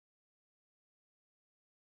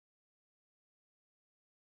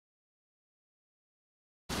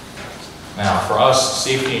Now, for us,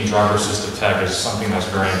 safety and driver-assistive tech is something that's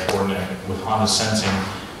very important, and with Honda Sensing,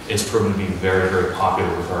 it's proven to be very, very popular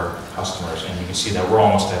with our customers. And you can see that we're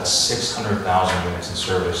almost at 600,000 units in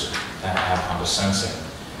service that have Honda Sensing.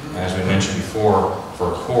 And as we mentioned before,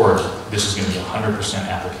 for Accord, this is going to be 100%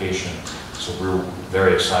 application. So we're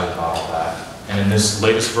very excited about all that. And in this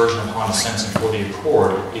latest version of Honda Sensing for the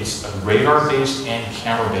Accord, it's a radar-based and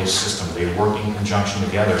camera-based system. They work in conjunction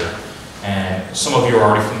together. And some of you are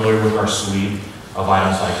already familiar with our suite of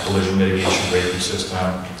items like collision mitigation braking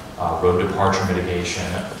system, road departure mitigation,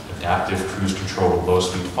 adaptive cruise control with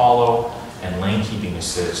low-speed follow, and lane keeping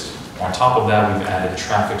assist. On top of that, we've added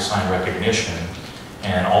traffic sign recognition,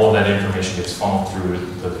 and all of that information gets funneled through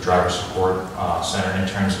the driver support center and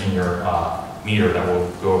turns in your meter that we'll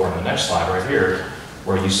go over on the next slide right here,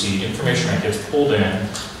 where you see information that gets pulled in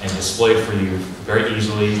and displayed for you very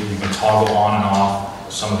easily. You can toggle on and off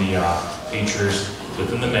some of the features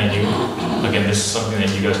within the menu. Again, this is something that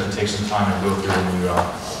you guys can take some time and go through when you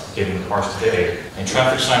get in the cars today. And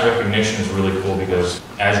traffic sign recognition is really cool because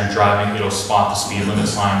as you're driving, it'll spot the speed limit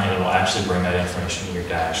sign and it'll actually bring that information in your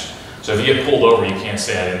dash. So if you get pulled over, you can't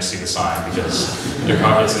say I didn't see the sign because your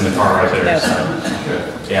car, it's in the car right there.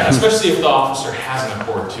 So, yeah, especially if the officer has an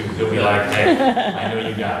Accord too. He'll be like, hey, I know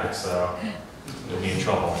you got it, so you'll be in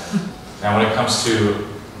trouble. Now when it comes to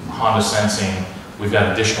Honda Sensing, we've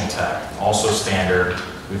got additional tech, also standard.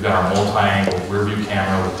 We've got our multi-angle rear view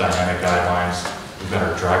camera with dynamic guidelines. We've got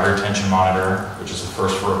our driver attention monitor, which is the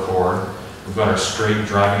first for Accord. We've got our straight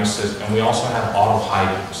driving assist, and we also have auto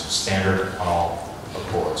hide standard on all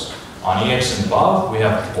Accords. On EX and above, we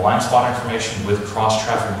have blind spot information with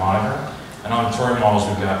cross-traffic monitoring, and on touring models,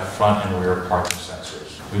 we've got front and rear parking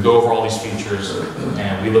sensors. We go over all these features,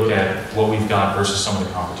 and we look at what we've got versus some of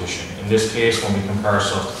the competition. In this case, when we compare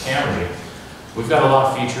ourselves to Camry, we've got a lot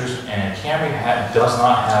of features, and Camry does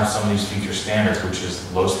not have some of these feature standards, which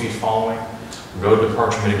is low-speed following, road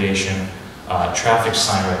departure mitigation, traffic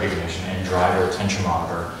sign recognition, and driver attention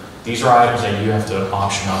monitor. These are items that you have to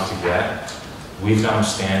option up to get. We've done them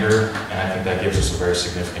standard, and I think that gives us a very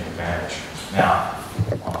significant advantage. Now,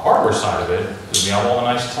 on the hardware side of it, we have all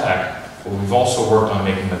the nice tech, but we've also worked on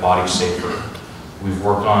making the body safer. We've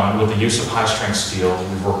worked on, with the use of high-strength steel,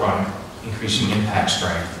 we've worked on increasing impact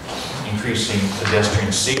strength, increasing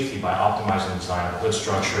pedestrian safety by optimizing the design of hood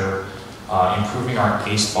structure, improving our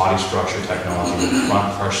ACE body structure technology with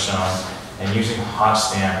front crush zone, and using hot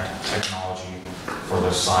stamp technology for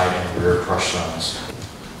the side and rear crush zones.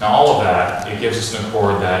 Now all of that, it gives us an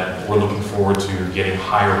Accord that we're looking forward to getting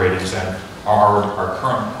higher ratings than our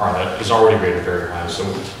current car that is already rated very high. So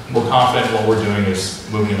we're confident what we're doing is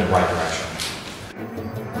moving in the right direction.